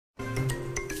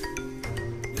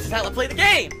is how I play the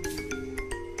game!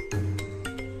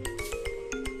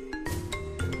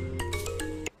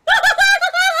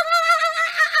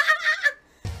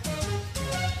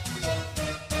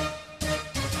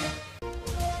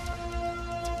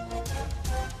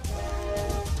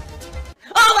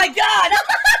 Oh my god!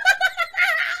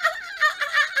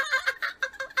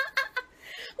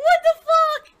 What the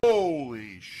fuck?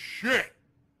 Holy shit!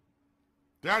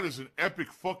 That is an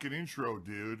epic fucking intro,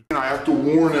 dude. And I have to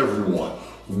warn everyone.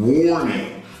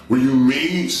 Warning. What you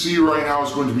may see right now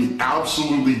is going to be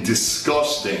absolutely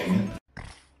disgusting.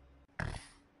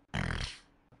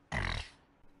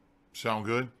 Sound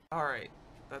good? Alright,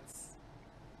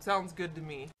 sounds good to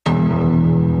me.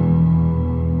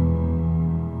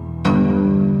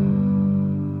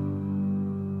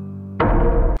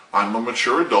 I'm a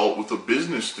mature adult with a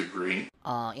business degree.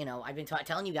 You know, I've been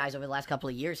telling you guys over the last couple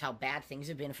of years how bad things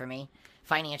have been for me,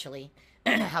 financially,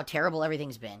 how terrible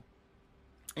everything's been.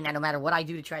 And now no matter what I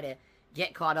do to try to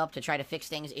get caught up, to try to fix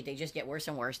things, they just get worse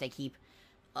and worse. They keep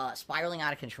spiraling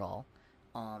out of control,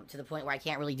 to the point where I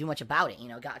can't really do much about it. You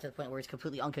know, it got to the point where it's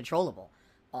completely uncontrollable.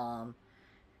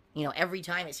 You know, every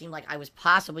time it seemed like I was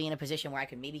possibly in a position where I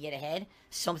could maybe get ahead,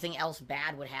 something else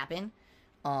bad would happen.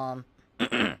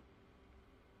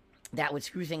 That would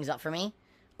screw things up for me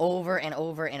over and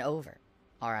over and over.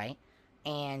 Alright?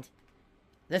 And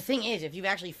the thing is, if you've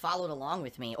actually followed along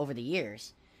with me over the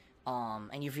years,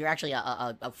 and if you're actually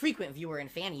a frequent viewer and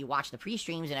fan, and you watch the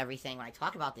pre-streams and everything when I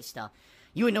talk about this stuff,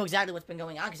 you would know exactly what's been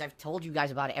going on, because I've told you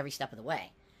guys about it every step of the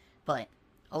way. But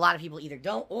a lot of people either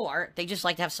don't, or they just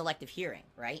like to have selective hearing,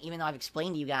 right? Even though I've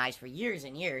explained to you guys for years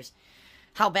and years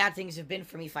how bad things have been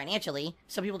for me financially,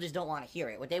 some people just don't want to hear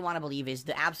it. What they want to believe is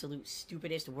the absolute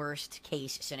stupidest, worst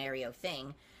case scenario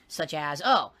thing, such as,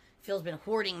 oh, Phil's been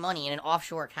hoarding money in an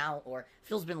offshore account, or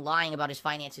Phil's been lying about his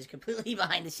finances completely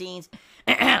behind the scenes.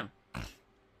 You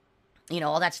know,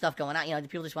 all that stuff going on. You know,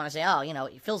 people just want to say, oh, you know,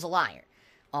 Phil's a liar.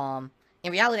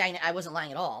 In reality, I wasn't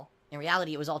lying at all. In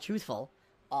reality, it was all truthful.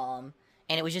 And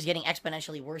it was just getting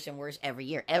exponentially worse and worse every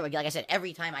year. Like I said,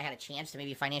 every time I had a chance to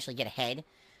maybe financially get ahead,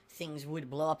 things would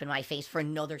blow up in my face for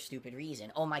another stupid reason.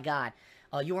 Oh my god,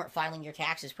 you weren't filing your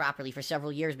taxes properly for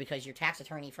several years because your tax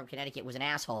attorney from Connecticut was an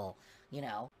asshole, you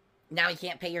know. Now you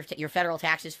can't pay your federal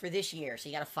taxes for this year, so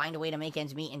you gotta find a way to make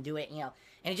ends meet and do it, you know.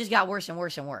 And it just got worse and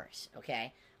worse and worse,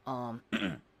 okay?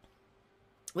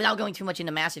 Without going too much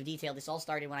into massive detail, this all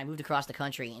started when I moved across the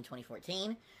country in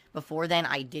 2014. Before then,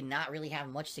 I did not really have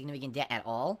much significant debt at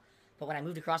all. But when I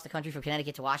moved across the country from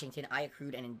Connecticut to Washington, I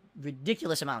accrued a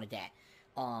ridiculous amount of debt.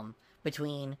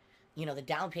 Between, you know, the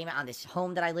down payment on this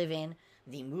home that I live in,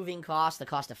 the moving cost, the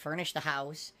cost to furnish the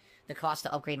house, the cost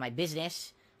to upgrade my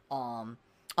business,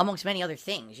 amongst many other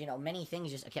things. You know, many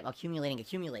things just kept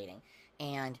accumulating.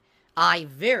 And I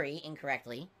very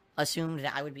incorrectly assumed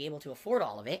that I would be able to afford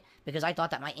all of it, because I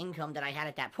thought that my income that I had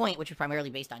at that point, which was primarily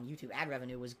based on YouTube ad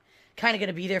revenue, was kind of going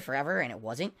to be there forever, and it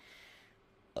wasn't.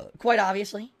 Quite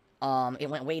obviously. It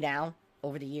went way down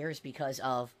over the years because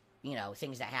of, you know,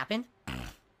 things that happened.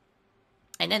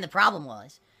 And then the problem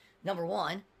was, number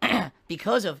one,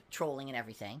 because of trolling and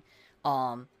everything,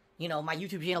 you know, my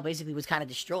YouTube channel basically was kind of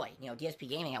destroyed. You know, DsP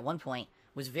Gaming at one point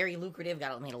was very lucrative,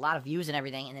 made a lot of views and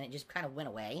everything, and then it just kind of went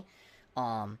away.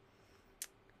 By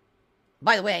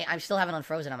the way, I still haven't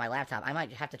unfrozen on my laptop. I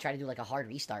might have to try to do like a hard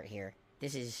restart here.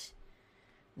 This is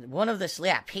one of the,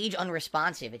 yeah, page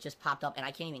unresponsive. It just popped up and I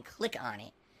can't even click on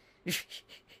it.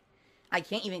 I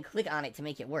can't even click on it to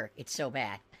make it work. It's so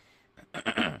bad.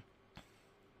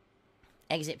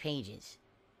 Exit pages.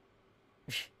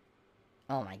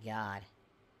 Oh my god.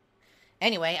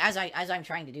 Anyway, as I'm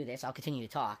trying to do this, I'll continue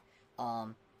to talk.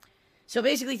 So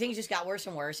basically things just got worse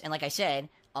and worse, and like I said,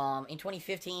 in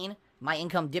 2015, my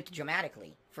income dipped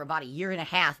dramatically. For about a year and a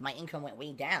half, my income went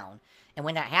way down, and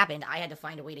when that happened, I had to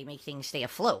find a way to make things stay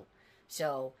afloat.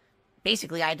 So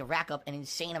basically, I had to rack up an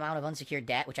insane amount of unsecured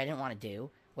debt, which I didn't want to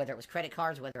do, whether it was credit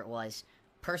cards, whether it was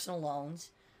personal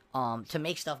loans, to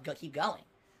make stuff keep going.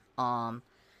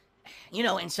 You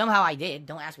know, and somehow I did.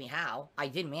 Don't ask me how. I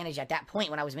did manage at that point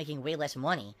when I was making way less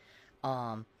money.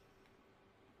 I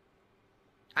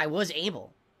was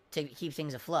able to keep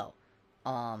things afloat.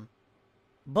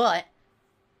 But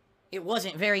it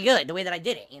wasn't very good the way that I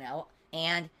did it, you know.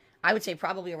 And I would say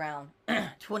probably around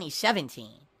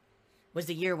 2017 was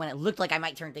the year when it looked like I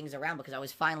might turn things around, because I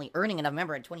was finally earning enough.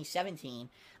 Remember, in 2017,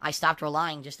 I stopped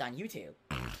relying just on YouTube.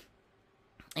 And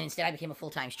instead, I became a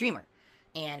full-time streamer.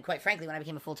 And quite frankly, when I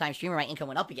became a full-time streamer, my income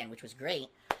went up again, which was great.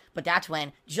 But that's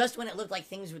when, just when it looked like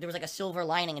things, there was like a silver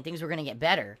lining and things were going to get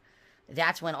better,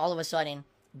 that's when all of a sudden,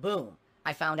 boom,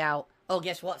 I found out, oh,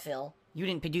 guess what, Phil? you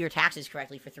didn't do your taxes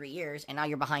correctly for 3 years, and now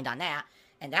you're behind on that,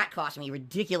 and that cost me a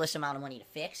ridiculous amount of money to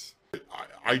fix.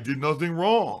 I did nothing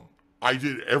wrong. I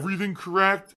did everything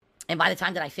correct. And by the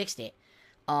time that I fixed it,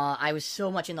 I was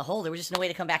so much in the hole, there was just no way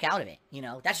to come back out of it, you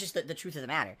know? That's just the truth of the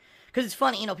matter. Because it's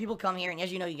funny, you know, people come here, and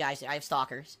as you know, you guys, I have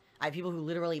stalkers. I have people who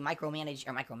literally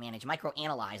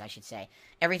microanalyze, I should say,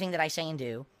 everything that I say and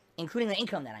do, including the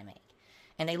income that I make.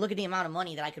 And they look at the amount of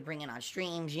money that I could bring in on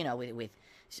streams, you know, with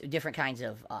different kinds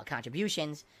of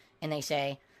contributions, and they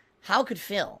say, how could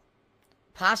Phil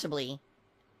possibly,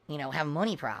 you know, have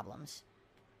money problems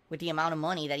with the amount of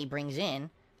money that he brings in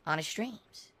on his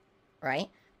streams, right?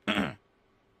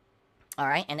 All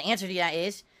right, and the answer to that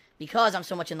is because I'm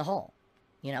so much in the hole.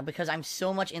 You know, because I'm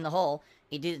so much in the hole,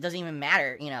 it doesn't even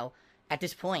matter, you know, at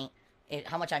this point,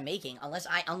 how much I'm making,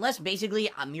 unless basically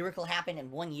a miracle happened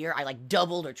in 1 year, I like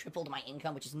doubled or tripled my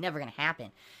income, which is never going to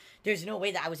happen. There's no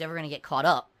way that I was ever going to get caught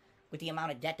up with the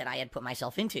amount of debt that I had put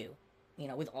myself into, you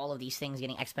know, with all of these things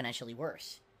getting exponentially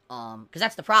worse. Because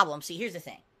that's the problem. See, here's the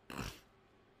thing.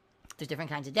 There's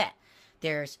different kinds of debt.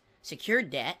 There's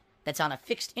secured debt that's on a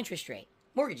fixed interest rate,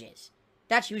 mortgages.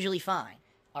 That's usually fine,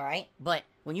 all right? But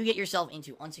when you get yourself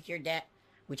into unsecured debt,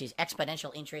 which is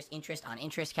exponential interest on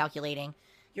interest calculating,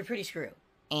 you're pretty screwed.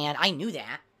 And I knew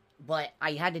that, but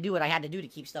I had to do what I had to do to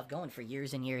keep stuff going for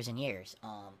years and years and years.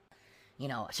 You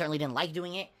know, I certainly didn't like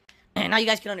doing it. And now you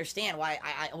guys can understand why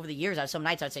I over the years, some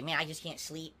nights I'd say, man, I just can't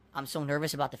sleep. I'm so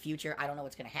nervous about the future. I don't know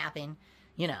what's going to happen.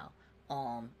 You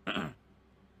know,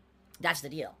 that's the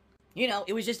deal. You know,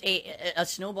 it was just a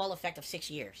snowball effect of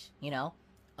 6 years, you know,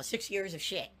 6 years of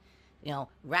shit. You know,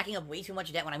 racking up way too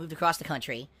much debt when I moved across the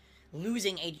country,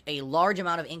 losing a large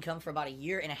amount of income for about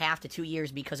 1.5 to 2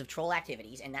 years because of troll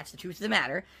activities, and that's the truth of the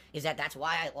matter, is that's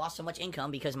why I lost so much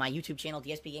income, because my YouTube channel,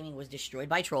 DsP Gaming, was destroyed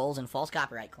by trolls and false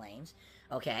copyright claims,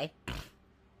 okay?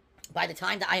 By the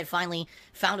time that I had finally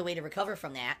found a way to recover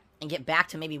from that and get back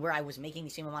to maybe where I was making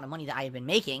the same amount of money that I had been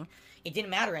making, it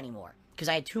didn't matter anymore, because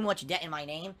I had too much debt in my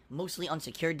name, mostly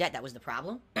unsecured debt. That was the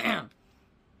problem.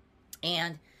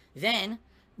 And then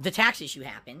the tax issue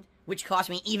happened, which cost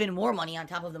me even more money on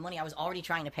top of the money I was already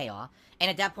trying to pay off.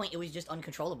 And at that point, it was just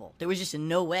uncontrollable. There was just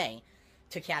no way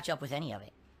to catch up with any of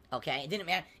it. Okay? It didn't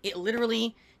matter. It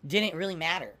literally didn't really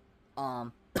matter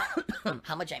how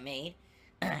much I made.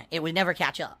 It would never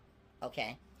catch up.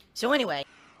 Okay? So anyway.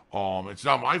 It's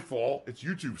not my fault. It's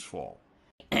YouTube's fault.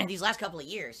 These last couple of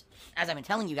years, as I've been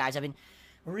telling you guys, I've been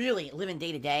really living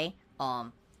day to day.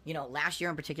 You know, last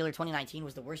year in particular, 2019,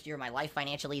 was the worst year of my life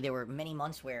financially. There were many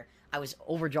months where I was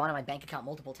overdrawn on my bank account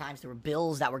multiple times. There were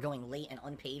bills that were going late and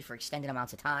unpaid for extended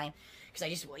amounts of time. Because I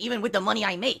just, even with the money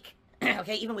I make,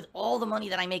 okay, even with all the money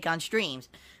that I make on streams,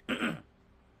 it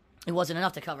wasn't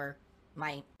enough to cover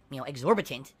my, you know,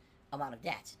 exorbitant amount of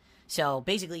debts. So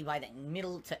basically, by the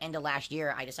middle to end of last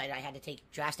year, I decided I had to take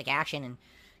drastic action and,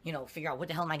 you know, figure out what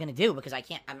the hell am I going to do, because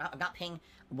I'm not paying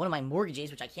one of my mortgages,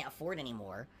 which I can't afford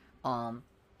anymore.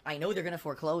 I know they're going to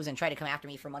foreclose and try to come after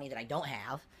me for money that I don't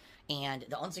have, and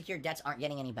the unsecured debts aren't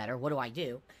getting any better. What do I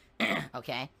do?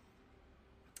 Okay?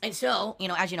 And so, you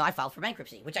know, as you know, I filed for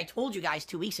bankruptcy, which I told you guys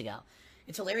 2 weeks ago.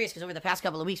 It's hilarious because over the past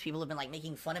couple of weeks, people have been, like,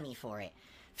 making fun of me for it.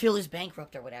 Phil is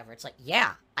bankrupt or whatever. It's like,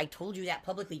 yeah, I told you that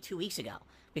publicly 2 weeks ago,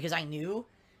 because I knew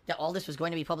that all this was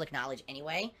going to be public knowledge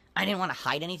anyway. I didn't want to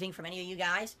hide anything from any of you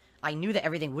guys. I knew that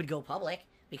everything would go public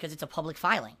because it's a public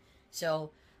filing. So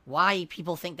why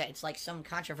people think that it's like some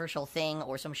controversial thing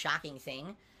or some shocking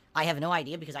thing, I have no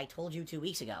idea, because I told you 2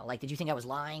 weeks ago. Like, did you think I was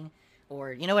lying?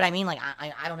 Or, you know what I mean? Like,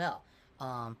 I don't know.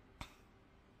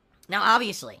 Now,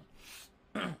 obviously,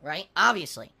 right?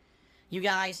 Obviously, you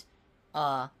guys,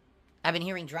 I've been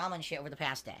hearing drama and shit over the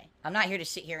past day. I'm not here to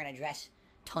sit here and address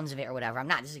tons of it or whatever. I'm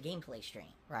not. This is a gameplay stream,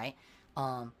 right?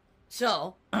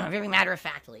 So, very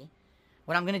matter-of-factly,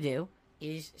 what I'm going to do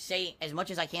is say as much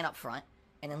as I can up front,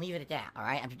 and then leave it at that,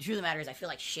 alright? The truth of the matter is I feel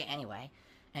like shit anyway,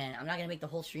 and I'm not going to make the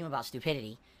whole stream about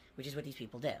stupidity, which is what these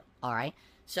people do, alright?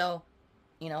 So,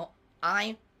 you know,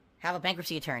 I have a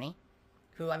bankruptcy attorney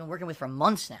who I've been working with for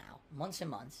months now, months and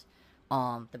months.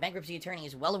 The bankruptcy attorney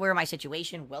is well aware of my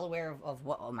situation, well aware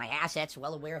of my assets,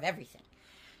 well aware of everything,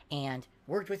 and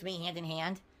worked with me hand in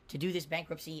hand to do this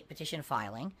bankruptcy petition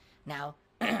filing. Now,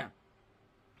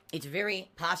 it's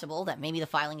very possible that maybe the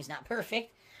filing is not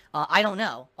perfect. I don't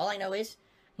know. All I know is,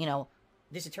 you know,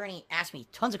 this attorney asked me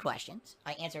tons of questions.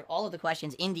 I answered all of the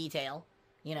questions in detail,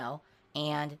 you know,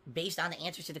 and based on the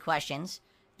answers to the questions,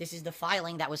 this is the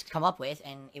filing that was come up with,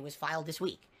 and it was filed this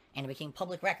week, and it became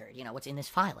public record, you know, what's in this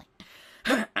filing.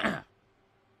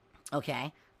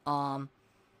 Okay, so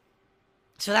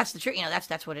that's the truth, you know,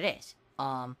 that's what it is.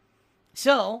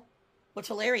 So, what's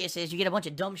hilarious is you get a bunch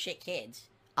of dumb shit kids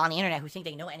on the internet who think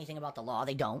they know anything about the law.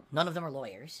 They don't. None of them are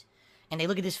lawyers. And they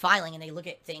look at this filing and they look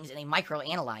at things and they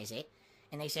microanalyze it.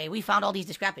 And they say, we found all these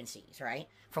discrepancies, right?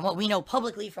 From what we know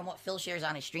publicly, from what Phil shares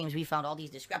on his streams, we found all these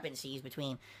discrepancies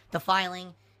between the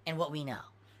filing and what we know.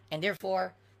 And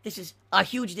therefore, this is a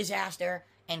huge disaster,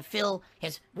 and Phil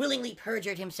has willingly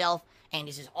perjured himself, and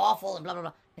this is awful, and blah, blah,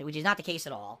 blah, which is not the case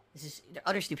at all. This is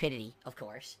utter stupidity, of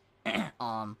course. Is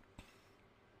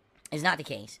not the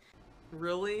case.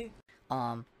 Really?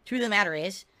 Truth of the matter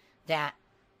is that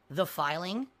the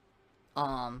filing,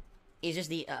 is just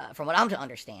the, from what I'm to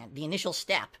understand, the initial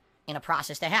step in a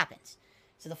process that happens.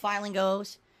 So the filing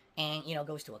goes, and,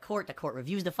 goes to a court. The court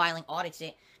reviews the filing, audits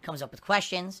it, comes up with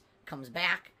questions, comes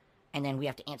back, and then we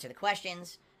have to answer the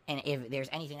questions. And if there's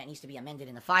anything that needs to be amended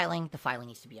in the filing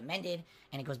needs to be amended,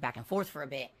 and it goes back and forth for a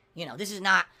bit. This is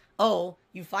not, oh,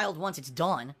 you filed once, it's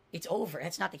done, it's over.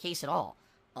 That's not the case at all.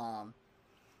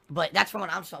 But that's from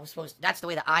what I'm supposed to, that's the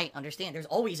way that I understand. There's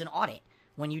always an audit.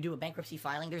 When you do a bankruptcy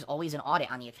filing, there's always an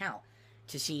audit on the account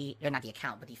to see, or not the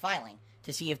account, but the filing,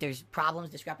 to see if there's problems,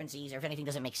 discrepancies, or if anything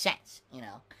doesn't make sense,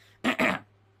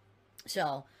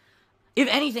 So, if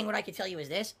anything, what I could tell you is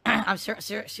this. I'm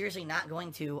seriously not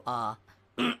going to,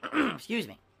 excuse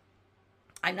me.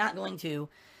 I'm not going to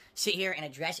sit here and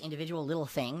address individual little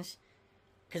things,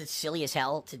 because it's silly as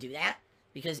hell to do that,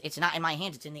 because it's not in my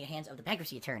hands, it's in the hands of the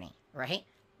bankruptcy attorney, right?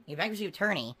 Your bankruptcy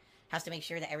attorney has to make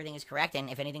sure that everything is correct, and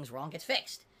if anything's wrong, gets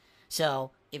fixed.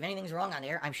 So, if anything's wrong on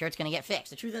there, I'm sure it's going to get fixed.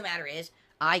 The truth of the matter is,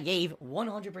 I gave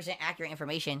 100% accurate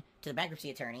information to the bankruptcy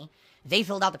attorney. They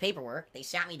filled out the paperwork. They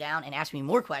sat me down and asked me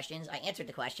more questions. I answered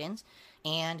the questions,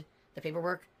 and the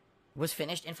paperwork was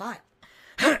finished and filed.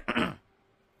 And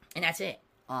that's it.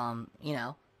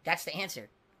 That's the answer.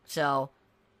 So,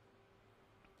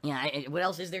 what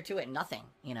else is there to it? Nothing,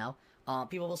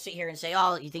 People will sit here and say,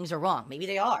 oh, things are wrong. Maybe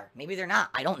they are. Maybe they're not.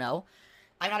 I don't know.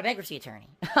 I'm not a bankruptcy attorney.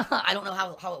 I don't know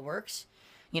how it works.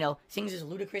 Things as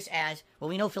ludicrous as, well,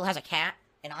 we know Phil has a cat,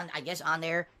 and I guess on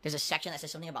there's a section that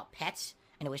says something about pets,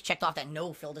 and it was checked off that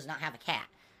no, Phil does not have a cat.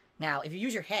 Now, if you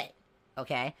use your head,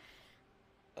 okay,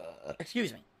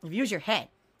 excuse me, if you use your head,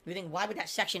 you think, why would that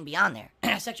section be on there?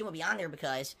 That section would be on there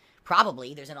because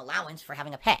probably there's an allowance for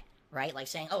having a pet, right? Like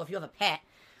saying, oh, if you have a pet,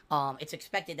 it's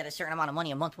expected that a certain amount of money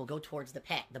a month will go towards the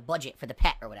pet, the budget for the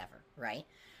pet or whatever, right?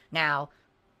 Now,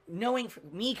 knowing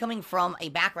me coming from a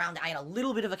background, I had a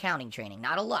little bit of accounting training,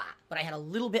 not a lot, but I had a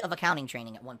little bit of accounting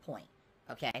training at one point,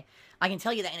 okay? I can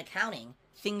tell you that in accounting,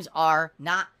 things are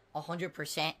not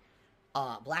 100%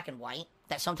 black and white,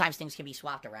 that sometimes things can be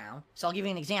swapped around. So I'll give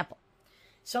you an example.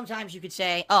 Sometimes you could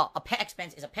say, oh, a pet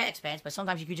expense is a pet expense, but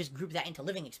sometimes you could just group that into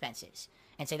living expenses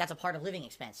and say that's a part of living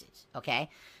expenses, okay?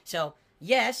 So,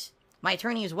 yes, my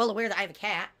attorney is well aware that I have a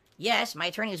cat. Yes, my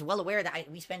attorney is well aware that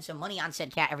we spend some money on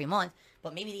said cat every month,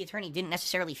 but maybe the attorney didn't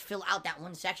necessarily fill out that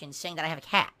one section saying that I have a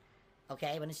cat,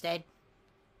 okay? But instead,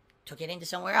 took it into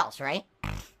somewhere else, right?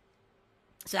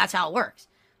 So that's how it works.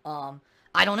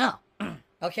 I don't know,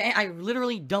 okay? I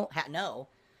literally don't know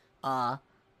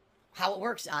how it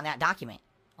works on that document.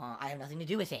 I have nothing to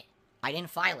do with it. I didn't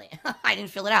file it. I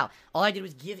didn't fill it out. All I did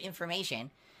was give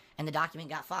information, and the document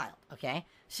got filed, okay?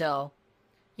 So,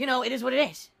 it is what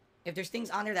it is. If there's things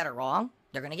on there that are wrong,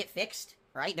 they're going to get fixed,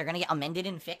 right? They're going to get amended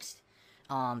and fixed.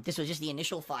 This was just the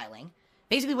initial filing.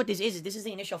 Basically what this is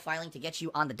the initial filing to get you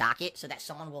on the docket so that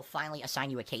someone will finally assign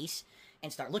you a case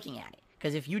and start looking at it.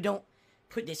 Because if you don't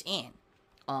put this in,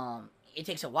 it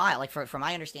takes a while. Like, for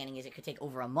my understanding is it could take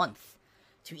over a month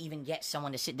to even get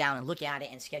someone to sit down and look at it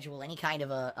and schedule any kind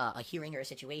of a hearing or a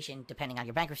situation depending on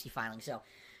your bankruptcy filing. So,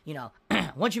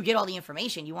 once you get all the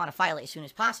information, you want to file it as soon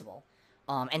as possible.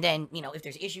 And then, if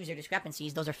there's issues or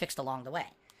discrepancies, those are fixed along the way.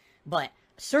 But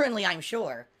certainly, I'm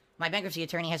sure, my bankruptcy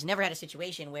attorney has never had a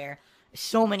situation where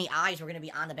so many eyes were going to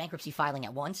be on the bankruptcy filing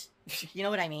at once. You know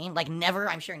what I mean? Like, never,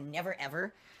 I'm sure never,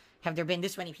 ever have there been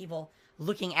this many people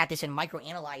looking at this and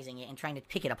microanalyzing it and trying to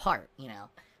pick it apart,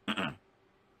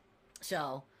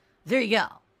 So, there you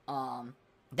go.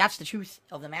 That's the truth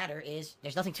of the matter is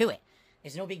there's nothing to it.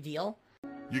 It's no big deal.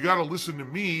 You gotta listen to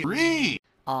me.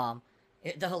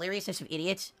 The hilariousness of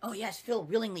idiots. Oh, yes, Phil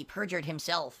willingly perjured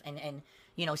himself and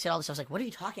said all this. I was like, what are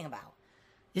you talking about?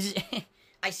 This is...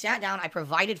 I sat down, I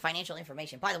provided financial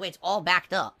information. By the way, it's all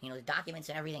backed up. The documents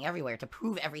and everything everywhere to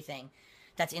prove everything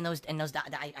that's in those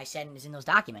that I said is in those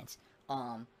documents.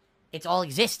 It all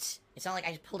exists. It's not like I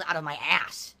just pulled it out of my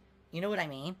ass. You know what I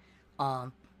mean?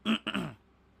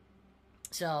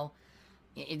 So,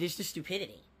 there's just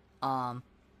stupidity. That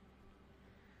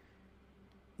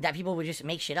people would just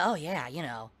make shit, oh yeah,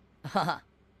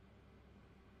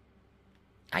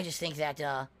 I just think that,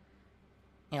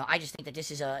 I just think that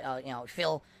this is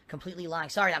Phil completely lying.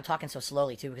 Sorry, I'm talking so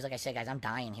slowly too, because like I said, guys, I'm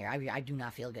dying here. I do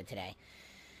not feel good today.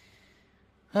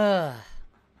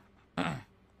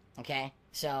 Okay,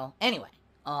 so anyway,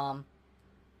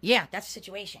 yeah, that's the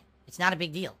situation. It's not a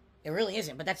big deal. It really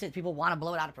isn't, but that's it. People want to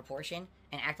blow it out of proportion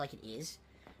and act like it is,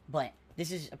 but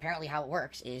this is apparently how it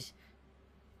works. Is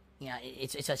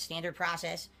it's a standard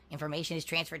process. Information is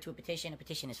transferred to a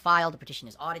petition is filed, a petition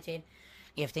is audited.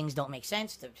 If things don't make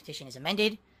sense, the petition is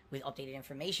amended with updated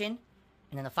information,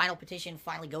 and then the final petition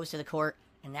finally goes to the court,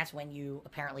 and that's when you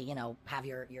apparently, have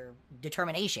your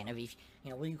determination of if,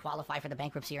 will you qualify for the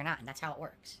bankruptcy or not, and that's how it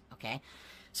works, okay?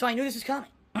 So I knew this was coming.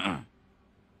 I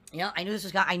knew this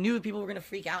was coming. I knew people were going to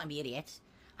freak out and be idiots.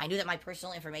 I knew that my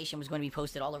personal information was going to be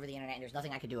posted all over the internet, and there's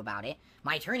nothing I could do about it.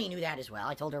 My attorney knew that as well.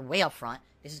 I told her way up front,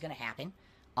 this is going to happen.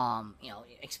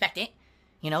 Expect it.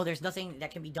 There's nothing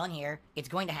that can be done here. It's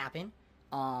going to happen.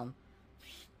 And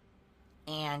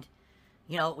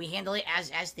we handle it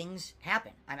as things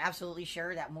happen. I'm absolutely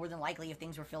sure that more than likely, if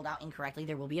things were filled out incorrectly,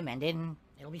 there will be amended, and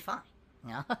it'll be fine.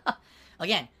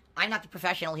 Again, I'm not the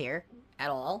professional here at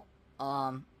all.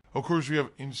 Of course, we have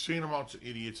insane amounts of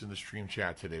idiots in the stream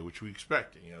chat today, which we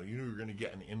expected. You knew you were going to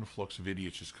get an influx of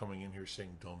idiots just coming in here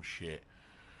saying dumb shit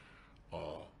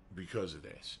because of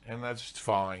this. And that's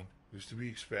fine. It's to be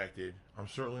expected. I'm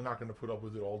certainly not going to put up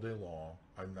with it all day long.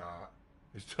 I'm not.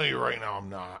 Just tell you right now, I'm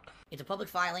not. It's a public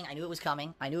filing. I knew it was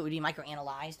coming. I knew it would be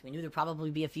microanalyzed. We knew there'd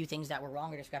probably be a few things that were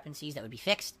wrong or discrepancies that would be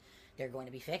fixed. They're going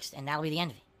to be fixed, and that'll be the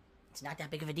end of it. It's not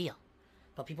that big of a deal.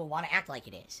 But people want to act like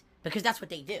it is. Because that's what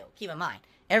they do. Keep in mind,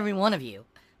 every one of you,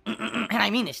 and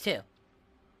I mean this too,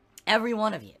 every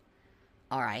one of you,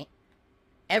 alright,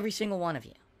 every single one of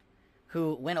you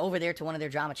who went over there to one of their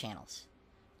drama channels,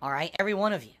 alright, every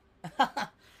one of you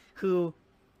who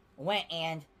went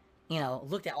and,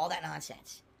 looked at all that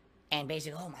nonsense and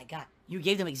basically, oh my god, you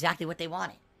gave them exactly what they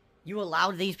wanted. You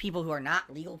allowed these people who are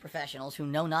not legal professionals, who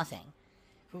know nothing,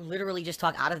 who literally just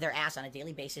talk out of their ass on a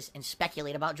daily basis and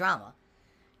speculate about drama,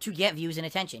 to get views and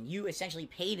attention. You essentially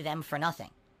paid them for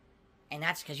nothing. And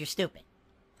that's because you're stupid.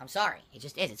 I'm sorry. It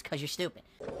just is. It's because you're stupid.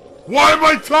 Why am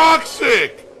I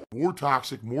toxic? More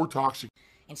toxic, more toxic.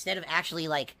 Instead of actually,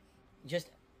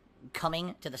 just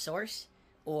coming to the source,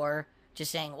 or just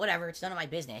saying, whatever, it's none of my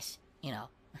business,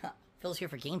 Phil's here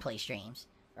for gameplay streams,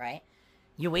 right?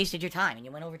 You wasted your time, and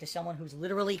you went over to someone who's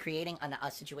literally creating a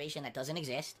situation that doesn't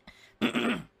exist,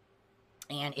 and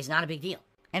is not a big deal.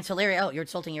 And so, Larry, you're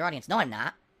insulting your audience. No, I'm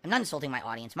not. I'm not insulting my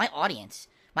audience.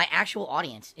 My actual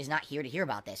audience is not here to hear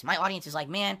about this. My audience is like,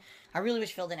 man, I really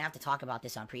wish Phil didn't have to talk about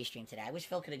this on pre-stream today. I wish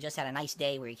Phil could have just had a nice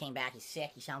day where he came back, he's sick,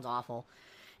 he sounds awful,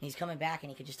 and he's coming back and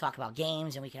he could just talk about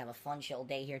games and we could have a fun, chill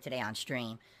day here today on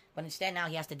stream. But instead now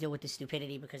he has to deal with this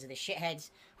stupidity because of the shitheads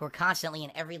who are constantly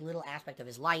in every little aspect of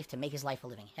his life to make his life a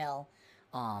living hell.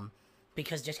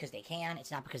 Because they can.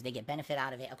 It's not because they get benefit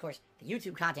out of it. Of course, the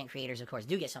YouTube content creators, of course,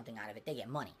 do get something out of it. They get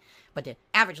money. But the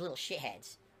average little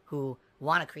shitheads who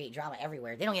want to create drama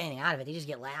everywhere, they don't get anything out of it. They just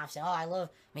get laughs and, oh, I love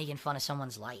making fun of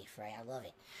someone's life, right? I love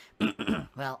it.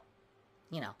 Well,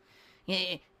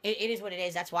 it is what it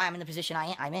is. That's why I'm in the position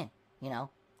I'm in,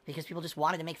 because people just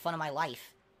wanted to make fun of my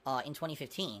life in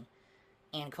 2015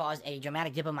 and caused a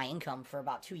dramatic dip of my income for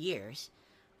about 2 years.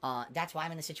 That's why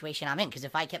I'm in the situation I'm in, because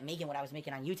if I kept making what I was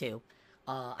making on YouTube,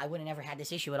 I would have never had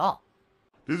this issue at all.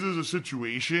 This is a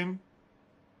situation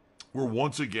where,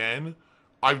 once again,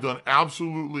 I've done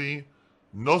absolutely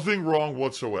nothing wrong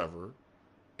whatsoever,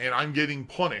 and I'm getting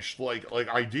punished like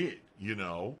I did,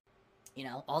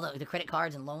 All the credit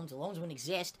cards and loans, the loans wouldn't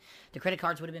exist. The credit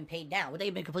cards would have been paid down. Would they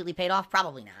have been completely paid off?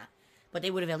 Probably not. But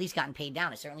they would have at least gotten paid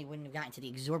down. It certainly wouldn't have gotten to the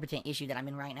exorbitant issue that I'm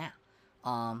in right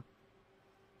now.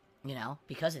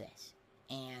 Because of this.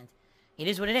 And it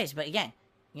is what it is. But again,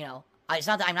 it's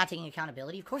not that I'm not taking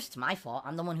accountability. Of course, it's my fault.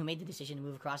 I'm the one who made the decision to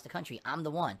move across the country. I'm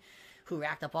the one who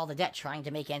racked up all the debt trying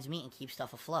to make ends meet and keep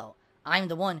stuff afloat. I'm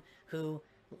the one who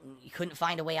couldn't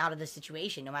find a way out of the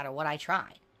situation no matter what I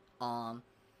tried. And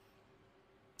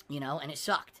it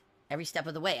sucked. Every step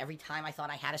of the way. Every time I thought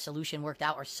I had a solution worked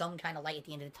out or some kind of light at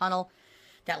the end of the tunnel,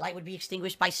 that light would be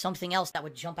extinguished by something else that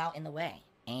would jump out in the way.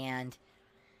 And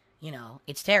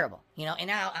it's terrible, and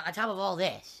now, on top of all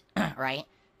this, right,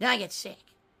 then I get sick.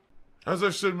 As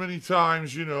I've said many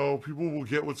times, people will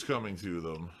get what's coming to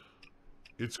them.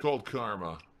 It's called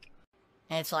karma.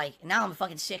 And it's like, now I'm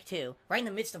fucking sick too. Right in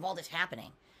the midst of all this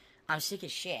happening, I'm sick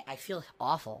as shit. I feel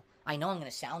awful. I know I'm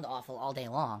going to sound awful all day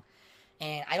long.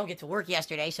 And I don't get to work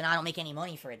yesterday, so now I don't make any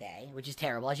money for a day, which is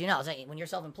terrible. As you know, it's like when you're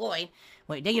self-employed,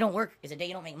 a day you don't work is a day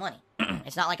you don't make money.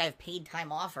 It's not like I have paid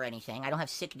time off or anything. I don't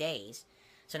have sick days.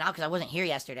 So now, because I wasn't here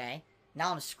yesterday,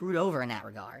 now I'm screwed over in that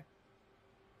regard.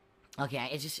 Okay,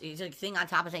 it's a thing on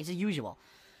top of thing. It's a usual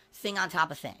thing on top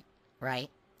of thing, right?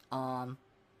 And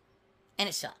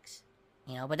it sucks,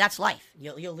 you know. But that's life.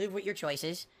 You'll live with your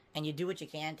choices, and you do what you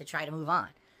can to try to move on.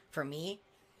 For me,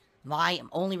 my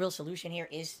only real solution here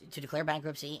is to declare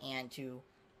bankruptcy and to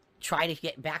try to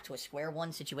get back to a square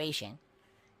one situation.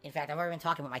 In fact, I've already been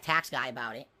talking with my tax guy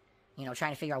about it. You know,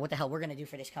 trying to figure out what the hell we're going to do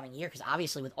for this coming year. Because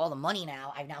obviously, with all the money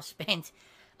now I've now spent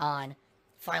on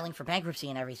filing for bankruptcy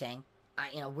and everything,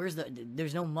 you know,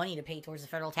 there's no money to pay towards the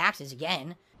federal taxes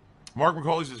again. Mark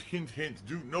McCauley says, hint, hint.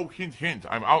 Dude, no hint, hint.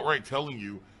 I'm outright telling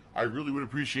you, I really would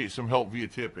appreciate some help via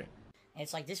tipping. And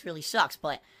it's like, this really sucks,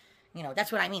 but, you know,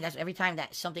 that's what I mean. That's every time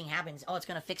that something happens, oh, it's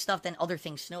going to fix stuff, then other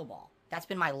things snowball. That's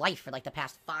been my life for, like, the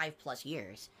past 5+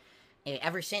 years.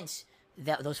 Ever since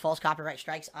those false copyright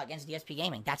strikes against DsP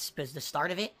Gaming. That's was the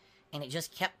start of it, and it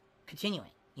just kept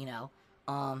continuing, you know.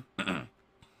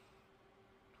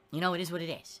 You know, it is what it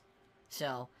is.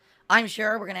 So, I'm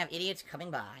sure we're going to have idiots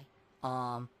coming by.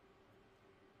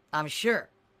 I'm sure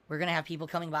we're going to have people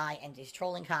coming by and just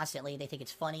trolling constantly. They think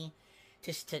it's funny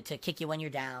just to kick you when you're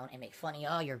down and make funny.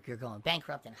 Oh, you're going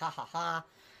bankrupt and ha ha ha.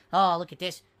 Oh, look at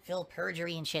this. Phil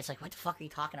perjury and shit. It's like, what the fuck are you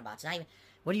talking about? It's not even,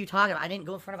 what are you talking about? I didn't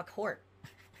go in front of a court.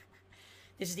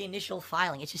 This is the initial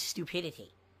filing. It's just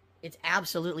stupidity. It's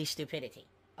absolutely stupidity.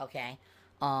 Okay?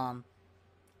 And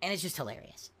it's just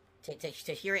hilarious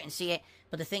to hear it and see it.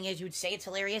 But the thing is, you would say it's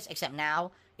hilarious, except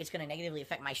now it's going to negatively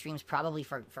affect my streams probably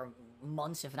for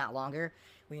months, if not longer,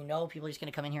 where you know people are just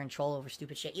going to come in here and troll over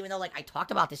stupid shit. Even though, like, I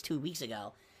talked about this 2 weeks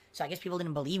ago, so I guess people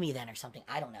didn't believe me then or something.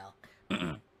 I don't know.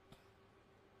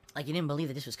 Like, you didn't believe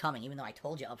that this was coming, even though I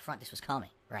told you up front this was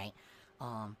coming, right?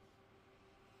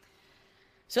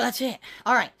 So that's it.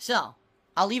 Alright, so,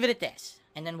 I'll leave it at this.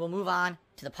 And then we'll move on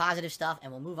to the positive stuff,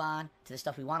 and we'll move on to the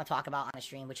stuff we want to talk about on the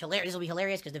stream, which this will be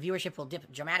hilarious, because the viewership will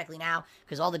dip dramatically now,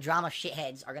 because all the drama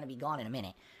shitheads are going to be gone in a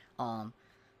minute.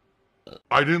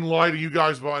 I didn't lie to you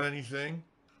guys about anything.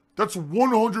 That's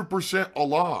 100% a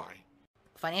lie.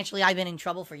 Financially, I've been in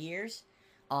trouble for years.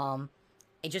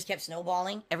 It just kept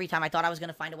snowballing. Every time I thought I was going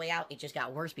to find a way out, it just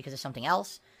got worse because of something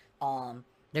else.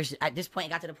 At this point, it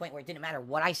got to the point where it didn't matter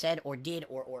what I said or did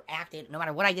or acted. No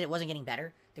matter what I did, it wasn't getting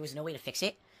better. There was no way to fix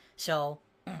it. So,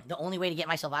 the only way to get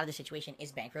myself out of this situation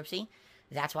is bankruptcy.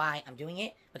 That's why I'm doing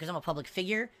it, because I'm a public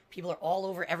figure. People are all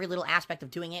over every little aspect of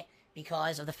doing it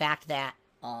because of the fact that,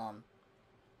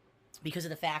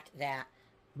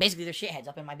 basically they're shitheads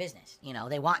up in my business. You know,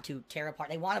 they want to tear apart.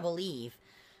 They want to believe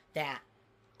that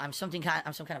I'm some kind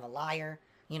of a liar.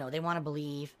 You know, they want to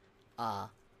believe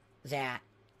that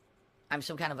I'm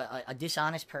some kind of a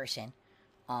dishonest person,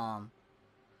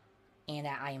 and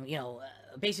that I am, you know,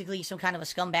 basically some kind of a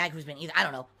scumbag who's been either, I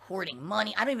don't know, hoarding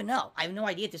money. I don't even know. I have no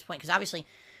idea at this point, because obviously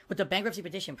what the bankruptcy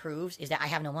petition proves is that I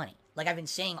have no money. Like I've been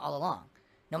saying all along.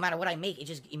 No matter what I make, it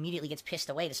just immediately gets pissed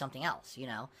away to something else, you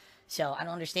know? So I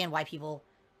don't understand why people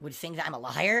would think that I'm a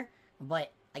liar,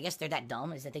 but I guess they're that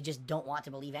dumb, is that they just don't want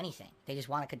to believe anything. They just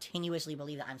want to continuously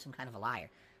believe that I'm some kind of a liar.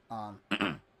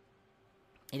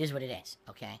 It is what it is,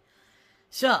 okay?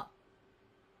 So,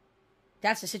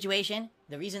 that's the situation.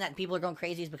 The reason that people are going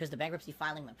crazy is because the bankruptcy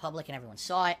filing went public and everyone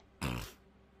saw it.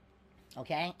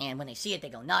 Okay? And when they see it, they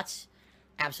go nuts.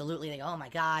 Absolutely. They go, oh my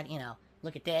god, you know,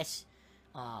 look at this.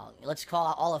 Let's call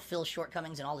out all of Phil's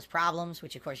shortcomings and all his problems,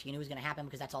 which of course you knew was going to happen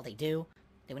because that's all they do.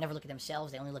 They would never look at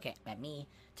themselves. They only look at me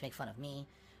to make fun of me.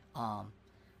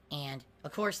 And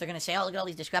of course they're going to say, oh, look at all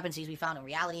these discrepancies we found. In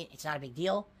reality, it's not a big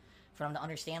deal for them to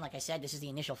understand. Like I said, this is the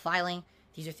initial filing.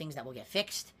 These are things that will get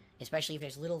fixed, especially if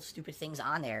there's little stupid things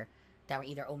on there that were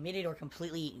either omitted or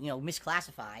completely, you know,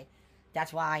 misclassified.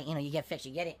 That's why, you know, you get fixed.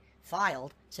 You get it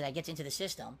filed so that it gets into the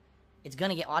system. It's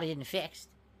going to get audited and fixed.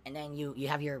 And then you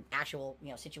have your actual, you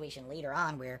know, situation later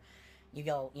on where you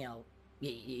go, you know,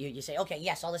 you say, okay,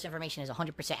 yes, all this information is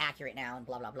 100% accurate now and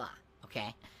blah, blah, blah.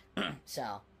 Okay?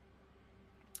 So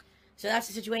that's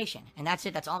the situation. And that's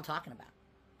it. That's all I'm talking about.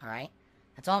 All right?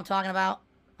 That's all I'm talking about.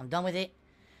 I'm done with it.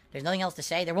 There's nothing else to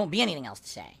say. There won't be anything else to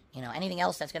say. You know, anything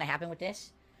else that's going to happen with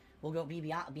this will be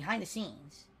behind the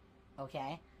scenes.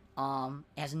 Okay?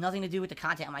 It has nothing to do with the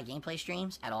content of my gameplay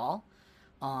streams at all.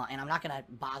 And I'm not going to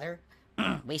bother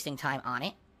wasting time on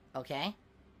it. Okay?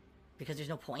 Because there's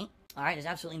no point. Alright? There's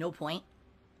absolutely no point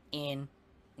in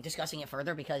discussing it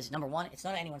further because, number one, it's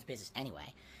none of anyone's business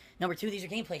anyway. Number two, these are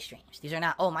gameplay streams. These are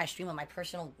not, oh, my stream of my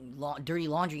personal dirty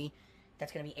laundry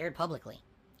that's going to be aired publicly.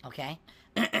 Okay?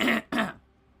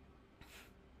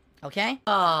 Okay?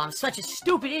 Oh, I'm such a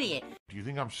stupid idiot. Do you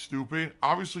think I'm stupid?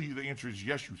 Obviously, the answer is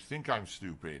yes, you think I'm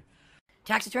stupid.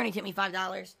 Tax attorney tipped me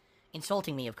 $5.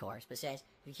 insulting me, of course, but says,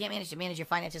 if you can't manage your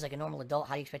finances like a normal adult,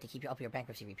 how do you expect to keep up your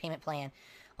bankruptcy repayment plan?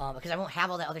 Because I won't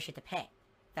have all that other shit to pay.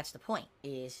 That's the point,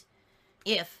 is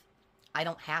if I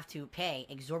don't have to pay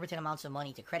exorbitant amounts of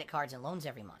money to credit cards and loans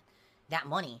every month, that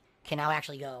money can now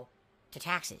actually go to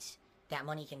taxes. That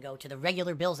money can go to the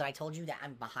regular bills that I told you that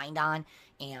I'm behind on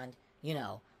and, you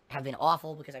know, have been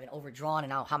awful because I've been overdrawn, and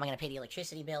now how am I going to pay the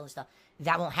electricity bill and stuff?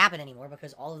 That won't happen anymore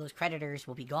because all of those creditors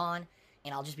will be gone,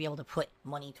 and I'll just be able to put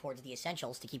money towards the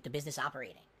essentials to keep the business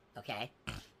operating, okay?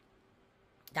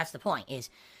 That's the point, is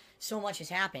so much has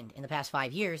happened in the past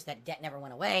 5 years that debt never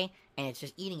went away, and it's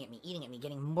just eating at me,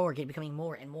 getting more, becoming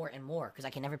more and more and more, because I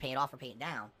can never pay it off or pay it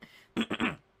down.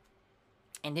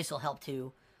 And this will help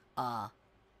to,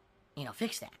 you know,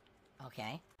 fix that,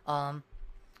 okay?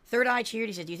 Third Eye Cheered,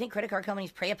 he says, do you think credit card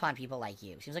companies prey upon people like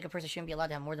you? Seems like a person shouldn't be allowed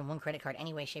to have more than one credit card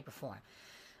any way, shape, or form.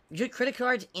 Credit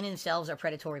cards in themselves are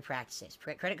predatory practices.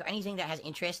 Anything that has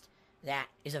interest, that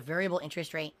is a variable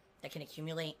interest rate that can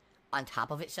accumulate on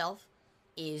top of itself,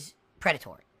 is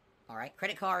predatory. All right?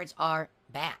 Credit cards are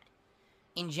bad.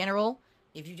 In general,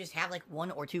 if you just have like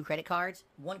 1 or 2 credit cards,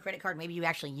 one credit card maybe you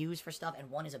actually use for stuff and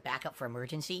one is a backup for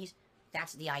emergencies,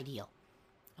 that's the ideal.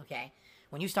 Okay?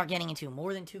 When you start getting into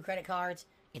more than 2 credit cards,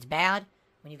 it's bad.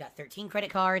 When you've got 13 credit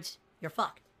cards, you're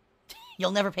fucked.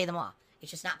 You'll never pay them off.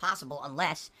 It's just not possible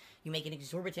unless you make an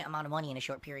exorbitant amount of money in a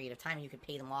short period of time and you can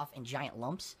pay them off in giant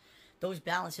lumps. Those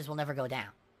balances will never go down.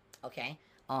 Okay?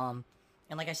 And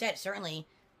like I said, certainly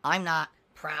I'm not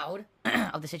proud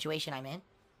of the situation I'm in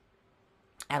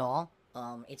at all.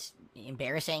 It's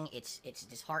embarrassing. It's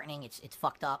disheartening. It's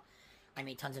fucked up. I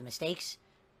made tons of mistakes,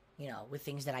 you know, with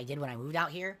things that I did when I moved out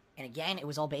here. And again, it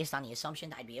was all based on the assumption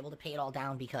that I'd be able to pay it all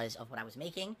down because of what I was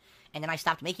making. And then I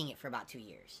stopped making it for about 2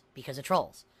 years because of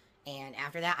trolls. And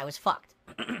after that, I was fucked.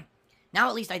 Now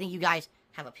at least I think you guys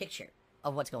have a picture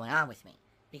of what's going on with me.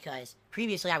 Because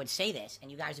previously I would say this,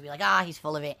 and you guys would be like, ah, he's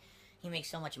full of it. He makes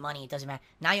so much money, it doesn't matter.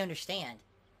 Now you understand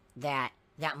that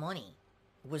that money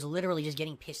was literally just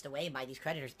getting pissed away by these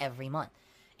creditors every month.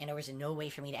 And there was no way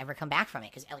for me to ever come back from it.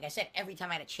 Because, like I said, every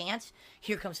time I had a chance,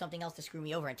 here comes something else to screw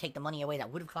me over and take the money away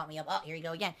that would have caught me up. Oh, here you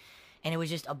go again. And it was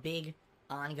just a big,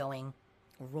 ongoing,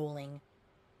 rolling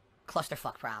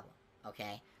clusterfuck problem.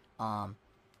 Okay?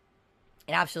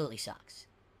 It absolutely sucks.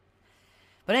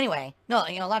 But anyway, no,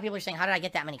 you know, a lot of people are saying, how did I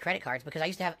get that many credit cards? Because I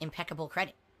used to have impeccable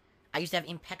credit. I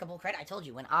told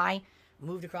you, when I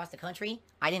moved across the country,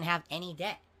 I didn't have any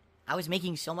debt. I was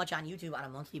making so much on YouTube on a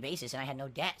monthly basis, and I had no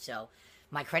debt, so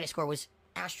my credit score was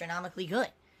astronomically good.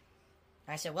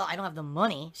 And I said, well, I don't have the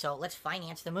money, so let's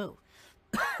finance the move.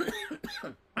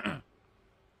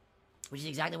 Which is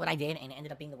exactly what I did, and it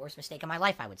ended up being the worst mistake of my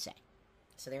life, I would say.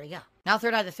 So there you go. Now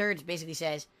Third Eye the Third basically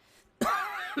says,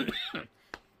 oh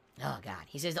God,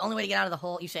 he says the only way to get out of the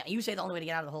hole, you say the only way to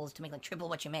get out of the hole is to make like triple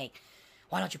what you make.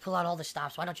 Why don't you pull out all the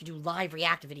stops? Why don't you do live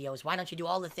react videos? Why don't you do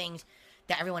all the things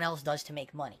that everyone else does to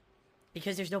make money?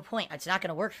 Because there's no point. It's not going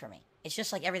to work for me. It's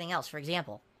just like everything else. For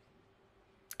example,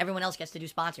 everyone else gets to do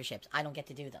sponsorships. I don't get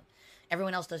to do them.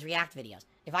 Everyone else does react videos.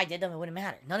 If I did them, it wouldn't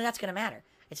matter. None of that's going to matter.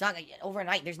 It's not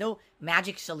overnight. There's no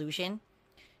magic solution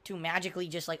to magically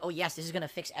just like, oh yes, this is going to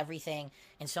fix everything,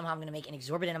 and somehow I'm going to make an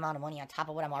exorbitant amount of money on top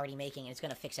of what I'm already making, and it's going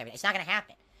to fix everything. It's not going to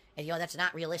happen. And, you know, that's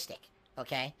not realistic,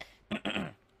 okay?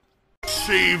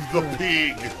 Save the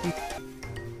pig!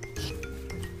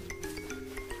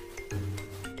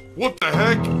 What the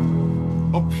heck?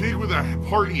 A pig with a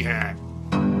party hat.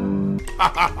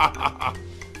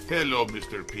 Hello,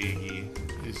 Mr. Piggy.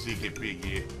 Ziggy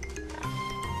Piggy.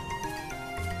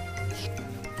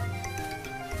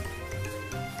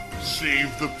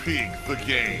 Save the pig, the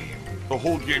game. The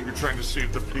whole game you're trying to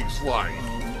save the pig's life.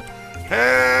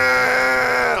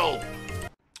 Help!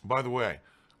 By the way,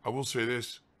 I will say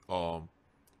this,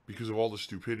 because of all the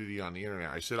stupidity on the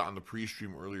internet. I said it on the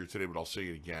pre-stream earlier today, but I'll say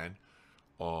it again.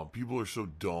 People are so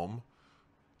dumb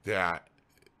that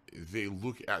they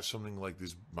look at something like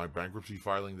this, my bankruptcy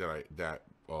filing that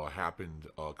happened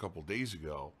a couple days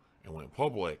ago and went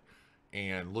public,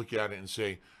 and look at it and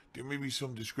say, there may be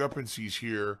some discrepancies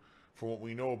here from what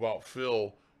we know about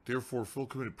Phil, therefore Phil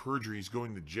committed perjury, he's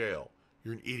going to jail.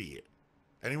 You're an idiot.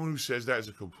 Anyone who says that is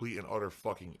a complete and utter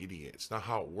fucking idiot. It's not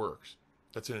how it works.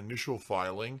 That's an initial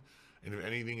filing, and if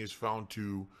anything is found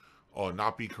to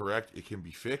not be correct, it can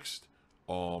be fixed.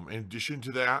 In addition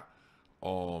to that,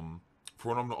 for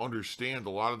what I'm to understand, a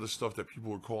lot of the stuff that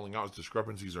people were calling out as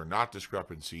discrepancies are not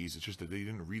discrepancies. It's just that they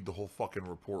didn't read the whole fucking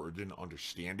report or didn't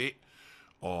understand it.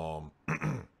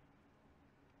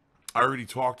 I already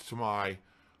talked to my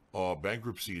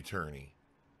bankruptcy attorney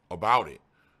about it,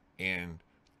 and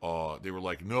they were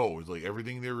like, no, it's like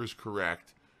everything there is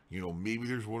correct. You know, maybe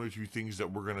there's one or two things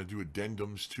that we're gonna do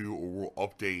addendums to, or we'll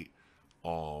update.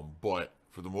 But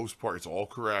for the most part, it's all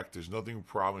correct. There's nothing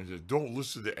problem. Just don't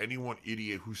listen to anyone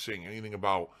idiot who's saying anything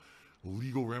about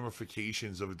legal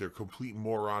ramifications of it. They're complete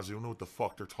morons. They don't know what the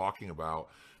fuck they're talking about.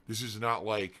 This is not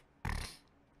like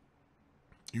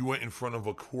you went in front of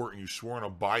a court and you swore on a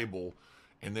Bible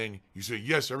and then you say,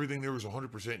 yes, everything there was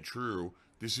 100% true.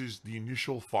 This is the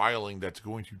initial filing that's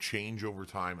going to change over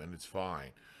time, and it's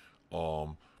fine.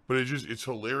 But it's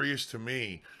hilarious to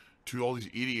me, to all these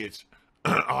idiots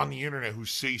on the internet who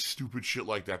say stupid shit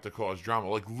like that to cause drama.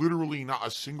 Like, literally not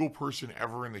a single person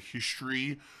ever in the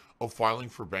history of filing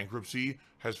for bankruptcy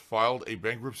has filed a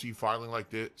bankruptcy filing like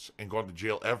this and gone to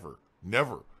jail ever.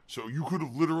 Never. So you could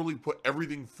have literally put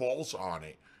everything false on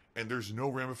it and there's no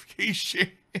ramifications.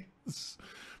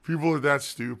 People are that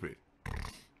stupid.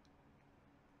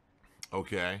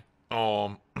 Okay.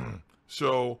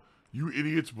 So you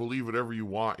idiots believe whatever you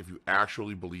want if you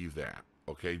actually believe that.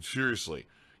 Okay? Seriously.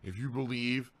 If you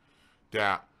believe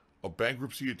that a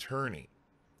bankruptcy attorney,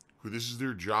 who this is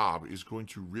their job, is going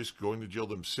to risk going to jail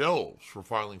themselves for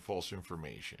filing false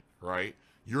information, right?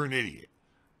 You're an idiot.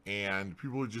 And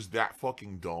people are just that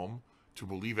fucking dumb to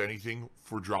believe anything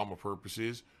for drama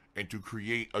purposes and to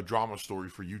create a drama story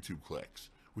for YouTube clicks,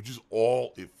 which is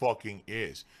all it fucking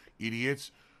is.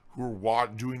 Idiots who are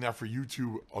doing that for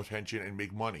YouTube attention and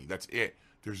make money. That's it.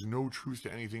 There's no truth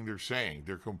to anything they're saying.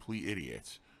 They're complete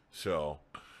idiots. So,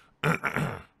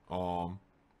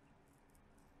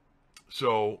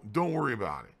 so don't worry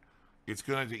about it. It's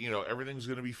gonna, everything's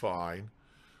gonna be fine.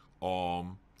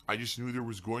 I just knew there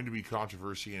was going to be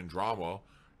controversy and drama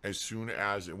as soon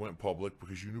as it went public,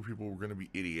 because you knew people were going to be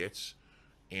idiots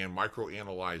and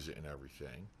microanalyze it and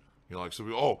everything. Like, so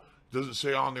it doesn't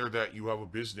say on there that you have a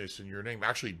business in your name.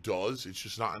 Actually, it does. It's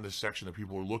just not in the section that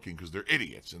people are looking, because they're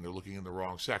idiots and they're looking in the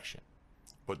wrong section.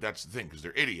 But that's the thing, because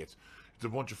they're idiots. It's a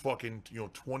bunch of fucking,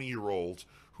 20-year-olds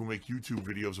who make YouTube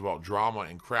videos about drama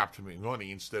and crap to make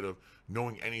money instead of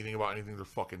knowing anything about anything they're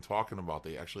fucking talking about.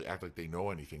 They actually act like they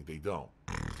know anything. They don't.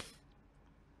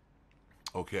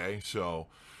 Okay, so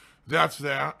that's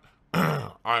that.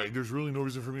 There's really no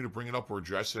reason for me to bring it up or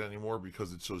address it anymore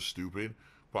because it's so stupid.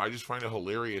 But I just find it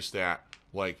hilarious that,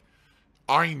 like,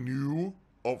 I knew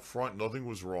up front nothing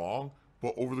was wrong,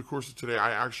 but over the course of today,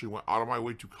 I actually went out of my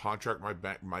way to contract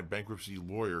my bankruptcy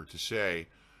lawyer to say,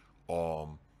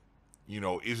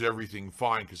 is everything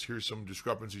fine? Because here's some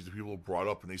discrepancies that people have brought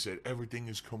up, and they said everything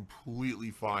is completely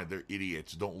fine. They're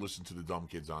idiots. Don't listen to the dumb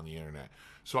kids on the internet.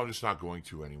 So I'm just not going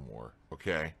to anymore.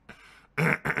 Okay?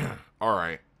 All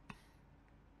right.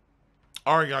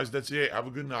 All right, guys, that's it. Have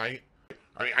a good night.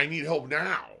 I need help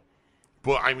now.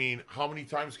 But, how many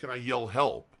times can I yell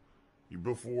help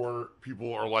before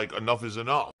people are like, enough is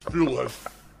enough? Phil has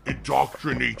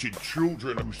indoctrinated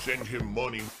children who send him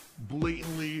money,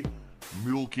 blatantly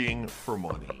milking for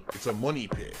money. It's a money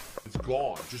pit. It's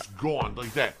gone. Just gone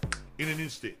like that. In an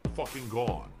instant. Fucking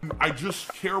gone. I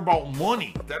just care about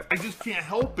money. I just can't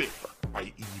help it. I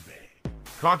eBay.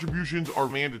 Contributions are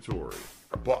mandatory,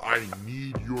 but I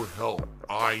need your help.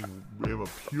 I am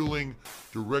appealing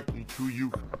directly to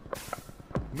you.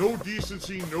 No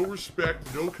decency, no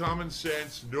respect, no common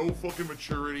sense, no fucking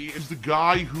maturity. It's the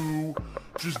guy who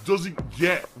just doesn't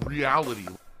get reality.